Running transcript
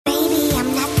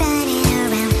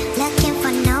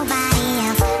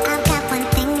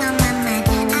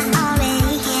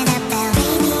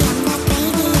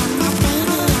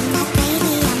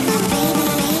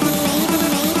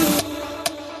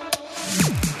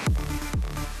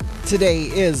Today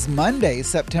is Monday,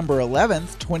 September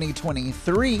 11th,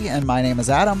 2023, and my name is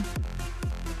Adam.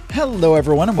 Hello,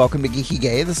 everyone, and welcome to Geeky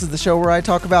Gay. This is the show where I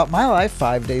talk about my life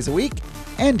 5 days a week,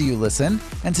 and you listen,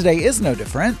 and today is no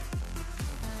different.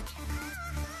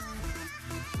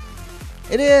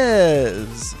 It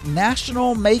is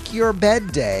National Make Your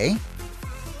Bed Day.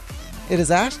 It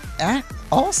is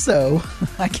also,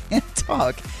 I can't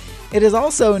talk. It is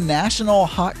also National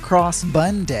Hot Cross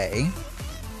Bun Day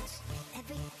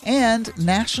and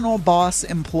National Boss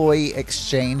Employee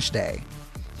Exchange Day.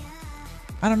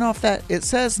 I don't know if it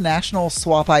says National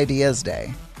Swap Ideas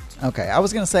Day. Okay, I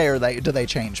was going to say, do they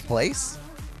change place?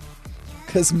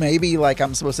 Because maybe like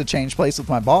I'm supposed to change place with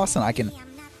my boss and I can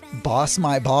boss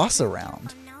my boss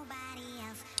around.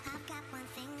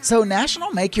 So National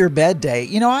Make Your Bed Day,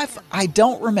 I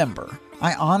don't remember.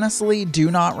 I honestly do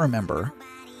not remember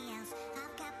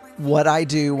what I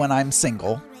do when I'm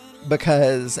single.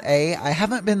 Because I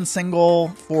haven't been single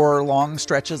for long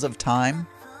stretches of time.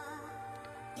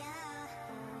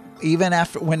 Even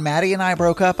after when Maddie and I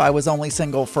broke up, I was only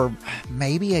single for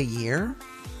maybe a year.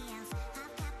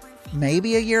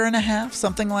 Maybe a year and a half,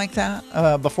 something like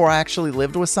that, before I actually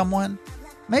lived with someone.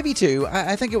 Maybe two.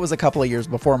 I think it was a couple of years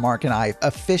before Mark and I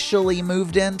officially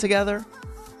moved in together.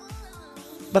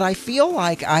 But I feel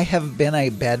like I have been a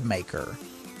bed maker.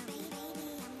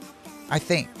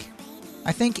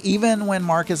 I think even when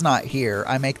Mark is not here,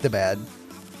 I make the bed.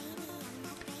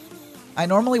 I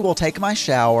normally will take my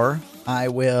shower. I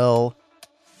will,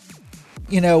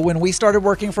 when we started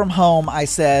working from home, I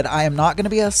said, I am not going to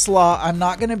be a sloth. I'm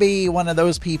not going to be one of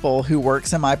those people who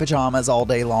works in my pajamas all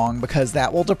day long because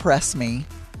that will depress me.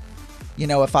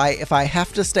 If I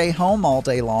have to stay home all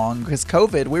day long, because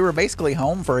COVID, we were basically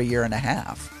home for a year and a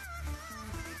half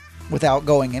without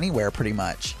going anywhere pretty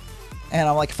much. And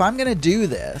I'm like, if I'm going to do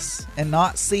this and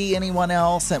not see anyone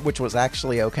else, which was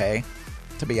actually okay,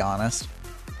 to be honest,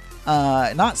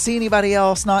 not see anybody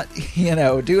else, not,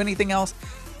 do anything else,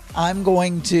 I'm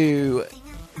going to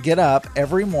get up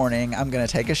every morning. I'm going to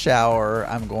take a shower.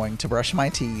 I'm going to brush my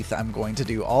teeth. I'm going to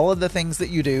do all of the things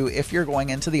that you do if you're going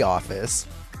into the office.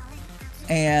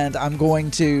 And I'm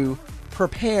going to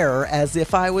prepare as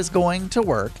if I was going to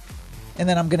work. And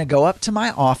then I'm going to go up to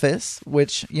my office,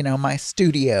 which, my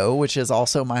studio, which is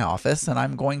also my office. And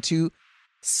I'm going to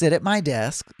sit at my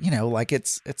desk, like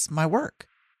it's my work.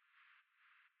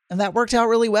 And that worked out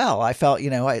really well. I felt,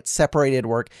 it separated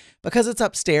work because it's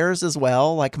upstairs as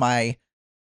well. Like my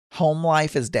home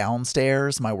life is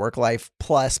downstairs. My work life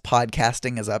plus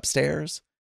podcasting is upstairs.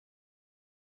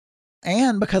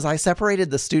 And because I separated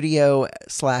the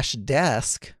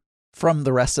studio/desk from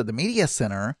the rest of the media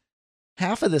center,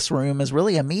 half of this room is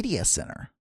really a media center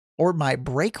or my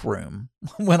break room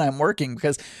when I'm working,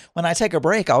 because when I take a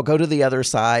break, I'll go to the other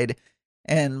side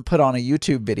and put on a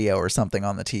YouTube video or something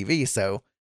on the TV. So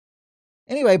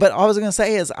anyway, but all I was going to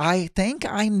say is I think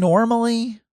I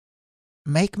normally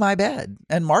make my bed,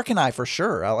 and Mark and I for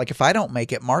sure, like if I don't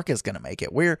make it, Mark is going to make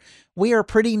it. We are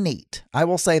pretty neat. I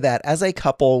will say that as a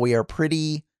couple, we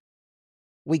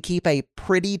keep a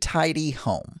pretty tidy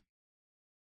home.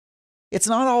 It's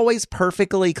not always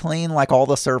perfectly clean, like all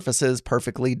the surfaces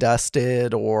perfectly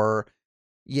dusted or,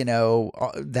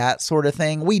 that sort of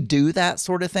thing. We do that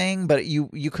sort of thing, but you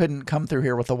couldn't come through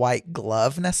here with a white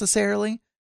glove necessarily.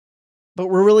 But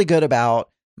we're really good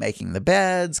about making the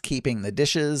beds, keeping the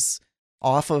dishes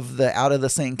out of the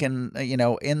sink and,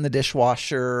 in the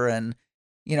dishwasher and,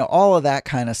 all of that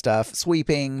kind of stuff,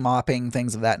 sweeping, mopping,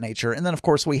 things of that nature. And then, of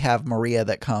course, we have Maria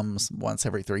that comes once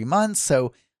every 3 months.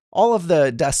 So all of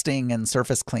the dusting and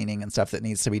surface cleaning and stuff that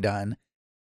needs to be done,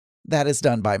 that is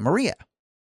done by Maria.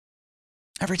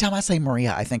 Every time I say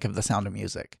Maria, I think of The Sound of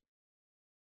Music.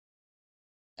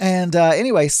 And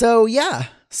anyway, so yeah.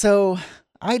 So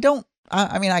I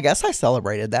guess I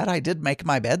celebrated that. I did make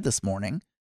my bed this morning.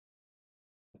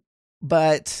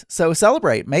 But so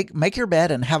celebrate, make your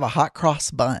bed and have a hot cross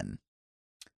bun.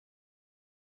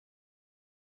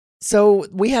 So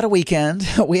we had a weekend.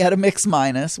 We had a mix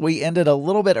minus. We ended a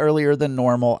little bit earlier than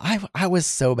normal. I was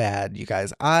so bad, you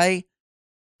guys.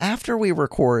 After we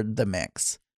record the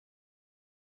mix,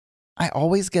 I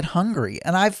always get hungry,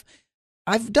 and I've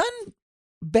done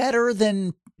better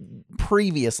than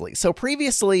previously. So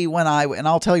previously and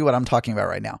I'll tell you what I'm talking about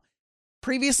right now.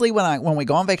 Previously when we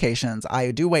go on vacations, I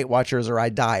do Weight Watchers or I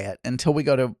diet until we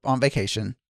go on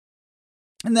vacation.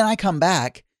 And then I come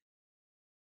back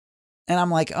and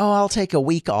I'm like, oh, I'll take a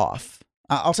week off.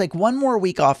 I'll take one more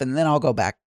week off and then I'll go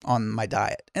back on my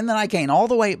diet. And then I gain all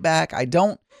the weight back. I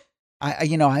don't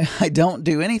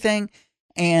do anything.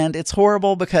 And it's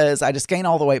horrible because I just gain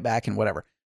all the weight back and whatever.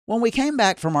 When we came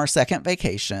back from our second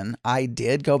vacation, I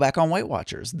did go back on Weight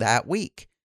Watchers that week.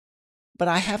 But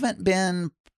I haven't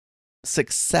been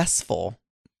successful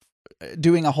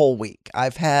doing a whole week.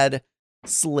 I've had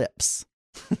slips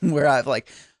where I've like,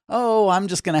 oh, I'm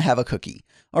just going to have a cookie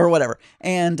or whatever.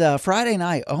 And Friday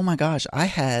night, oh my gosh, I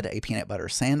had a peanut butter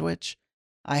sandwich.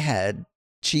 I had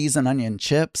cheese and onion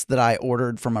chips that I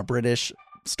ordered from a British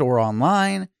store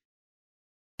online.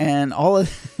 And all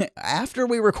of after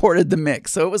we recorded the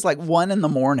mix. So it was like 1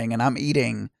 a.m. and I'm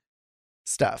eating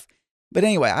stuff. But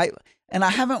anyway, I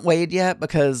haven't weighed yet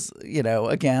because, you know,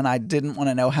 again, I didn't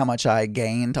want to know how much I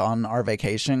gained on our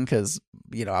vacation because,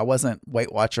 you know, I wasn't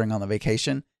Weight Watchering on the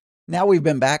vacation. Now we've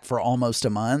been back for almost a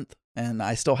month and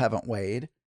I still haven't weighed.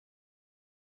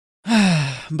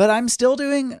 But I'm still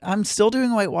doing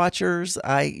Weight Watchers.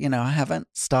 I haven't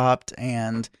stopped,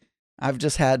 and I've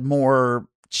just had more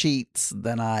cheats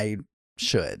than I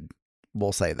should.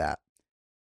 We'll say that.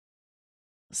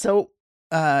 So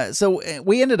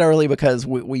we ended early because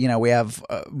we have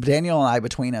Daniel and I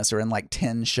between us are in like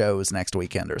 10 shows next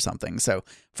weekend or something. So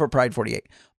for Pride 48,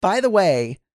 by the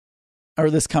way, or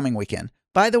this coming weekend.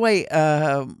 By the way,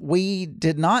 we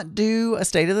did not do a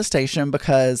State of the Station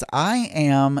because I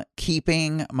am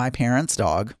keeping my parents'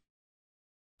 dog.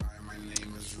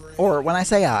 Or when I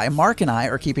say Mark and I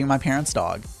are keeping my parents'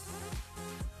 dog.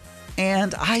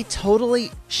 And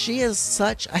she is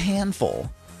such a handful,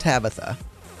 Tabitha,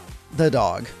 the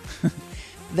dog,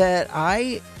 that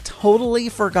I totally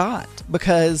forgot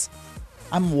because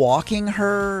I'm walking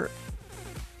her.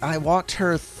 I walked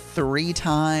her 3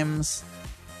 times.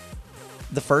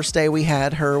 The first day we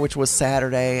had her, which was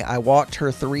Saturday. I walked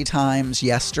her 3 times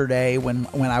yesterday when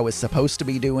I was supposed to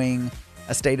be doing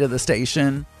a State of the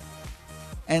Station.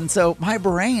 And so my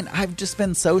brain, I've just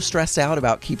been so stressed out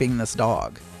about keeping this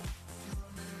dog.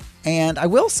 And I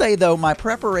will say, though, my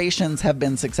preparations have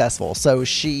been successful. So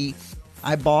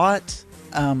I bought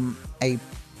a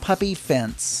puppy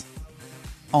fence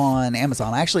on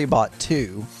Amazon. I actually bought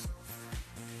 2.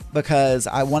 Because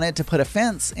I wanted to put a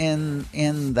fence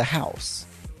in the house.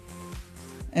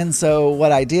 And so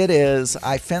what I did is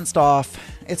I fenced off.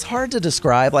 It's hard to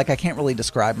describe. Like, I can't really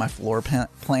describe my floor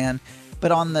plan.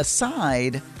 But on the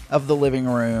side of the living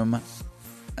room,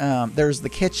 there's the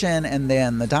kitchen and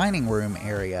then the dining room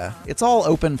area. It's all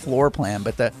open floor plan,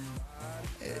 but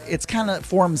it's kind of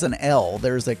forms an L.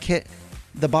 There's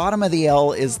the bottom of the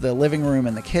L is the living room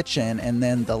and the kitchen, and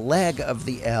then the leg of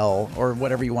the L, or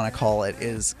whatever you want to call it,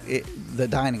 is the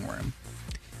dining room.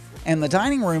 And the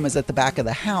dining room is at the back of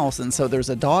the house, and so there's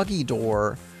a doggy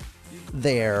door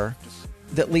there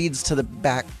that leads to the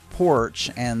back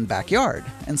porch and backyard.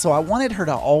 And so I wanted her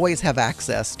to always have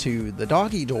access to the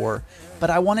doggy door, but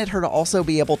I wanted her to also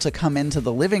be able to come into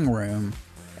the living room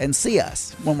and see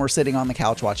us when we're sitting on the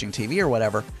couch watching TV or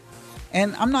whatever.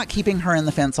 And I'm not keeping her in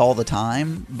the fence all the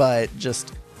time, but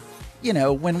just, you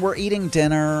know, when we're eating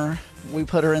dinner, we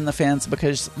put her in the fence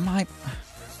because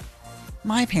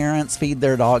my parents feed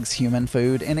their dogs human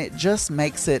food, and it just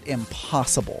makes it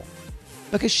impossible.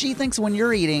 Because she thinks when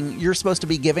you're eating, you're supposed to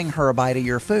be giving her a bite of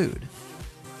your food.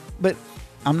 But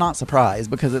I'm not surprised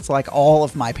because it's like all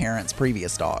of my parents'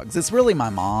 previous dogs. It's really my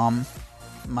mom.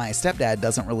 My stepdad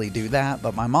doesn't really do that,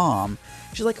 but my mom,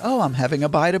 she's like, oh, I'm having a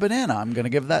bite of banana. I'm going to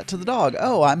give that to the dog.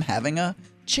 Oh, I'm having a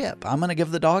chip. I'm going to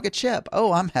give the dog a chip.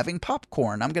 Oh, I'm having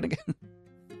popcorn. I'm going to get...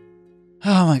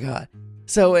 Oh, my God.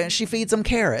 So she feeds them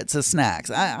carrots as snacks.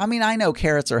 I mean, I know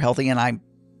carrots are healthy, and I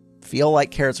feel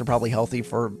like carrots are probably healthy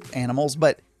for animals,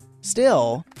 but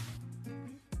still,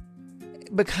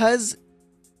 because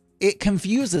it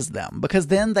confuses them, because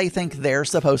then they think they're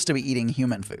supposed to be eating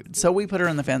human food. So we put her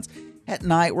in the fence. At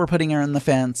night, we're putting her in the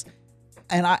fence.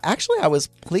 And I was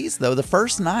pleased, though. The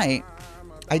first night,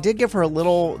 I did give her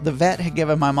the vet had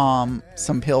given my mom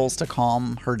some pills to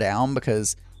calm her down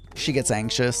because she gets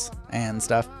anxious and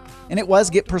stuff. And it was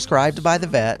get prescribed by the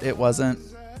vet. It wasn't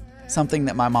something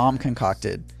that my mom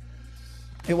concocted.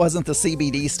 It wasn't the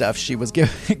CBD stuff she was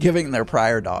giving their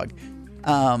prior dog.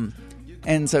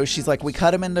 And so she's like, we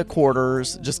cut them into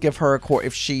quarters. Just give her a quarter.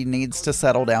 If she needs to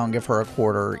settle down, give her a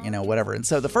quarter, whatever. And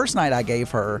so the first night I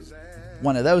gave her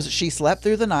one of those. She slept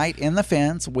through the night in the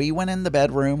fence. We went in the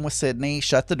bedroom with Sydney,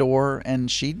 shut the door,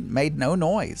 and she made no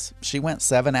noise. She went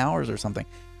 7 hours or something.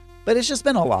 But it's just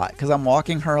been a lot because I'm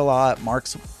walking her a lot.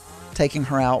 Mark's taking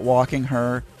her out, walking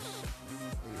her.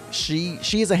 She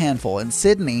is a handful. And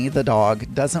Sydney, the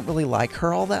dog, doesn't really like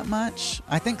her all that much.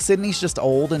 I think Sydney's just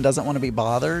old and doesn't want to be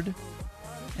bothered.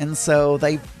 And so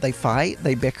they fight,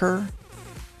 they bicker.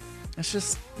 It's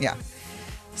just, yeah.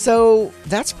 So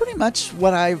that's pretty much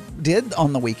what I did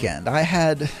on the weekend. I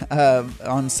had,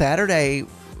 on Saturday,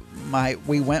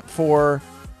 we went for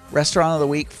restaurant of the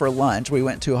week for lunch. We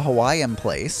went to a Hawaiian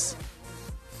place.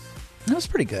 It was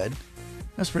pretty good.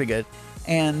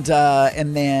 And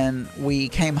then we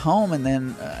came home, and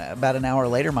then about an hour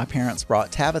later, my parents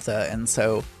brought Tabitha. And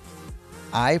so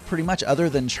I pretty much, other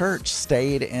than church,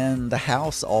 stayed in the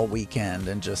house all weekend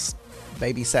and just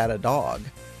babysat a dog.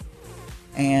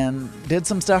 And did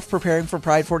some stuff preparing for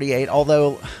Pride 48,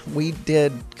 although we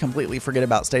did completely forget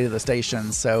about State of the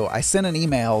Station. So I sent an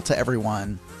email to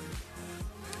everyone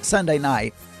Sunday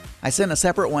night. I sent a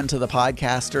separate one to the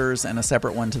podcasters and a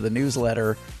separate one to the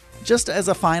newsletter, just as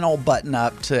a final button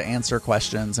up to answer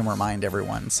questions and remind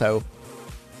everyone. So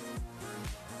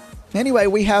anyway,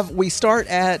 we start,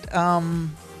 oh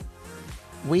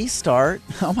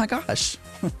my gosh.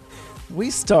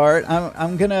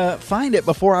 I'm going to find it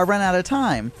before I run out of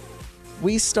time.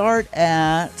 We start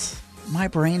at, my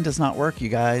brain does not work, you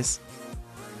guys.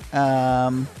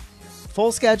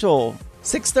 Full schedule,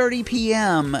 6:30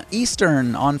 p.m.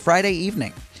 Eastern on Friday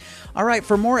evening. All right,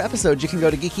 for more episodes, you can go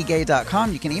to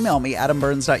geekygay.com. You can email me,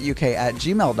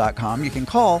 adamburns.uk@gmail.com. You can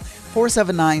call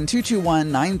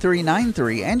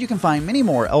 479-221-9393. And you can find many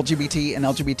more LGBT and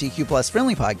LGBTQ plus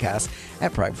friendly podcasts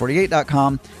at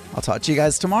pride48.com. I'll talk to you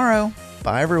guys tomorrow.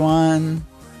 Bye, everyone.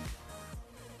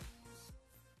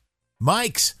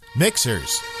 Mics,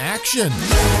 mixers, action.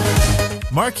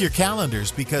 Mark your calendars,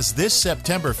 because this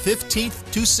September 15th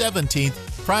to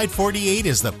 17th, Pride 48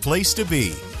 is the place to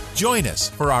be. Join us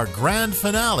for our grand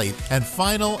finale and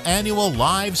final annual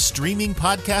live streaming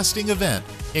podcasting event.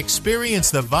 Experience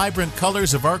the vibrant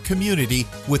colors of our community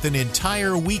with an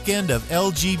entire weekend of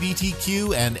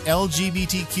LGBTQ and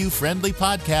LGBTQ-friendly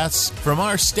podcasts from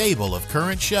our stable of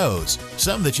current shows,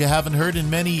 some that you haven't heard in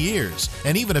many years,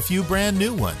 and even a few brand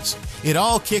new ones. It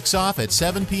all kicks off at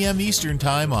 7 p.m. Eastern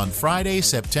Time on Friday,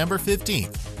 September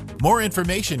 15th. More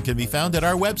information can be found at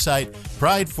our website,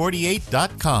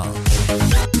 pride48.com.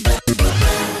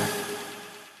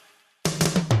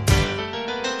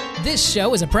 This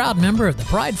show is a proud member of the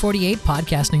Pride 48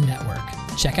 Podcasting Network.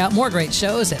 Check out more great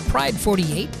shows at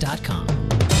pride48.com.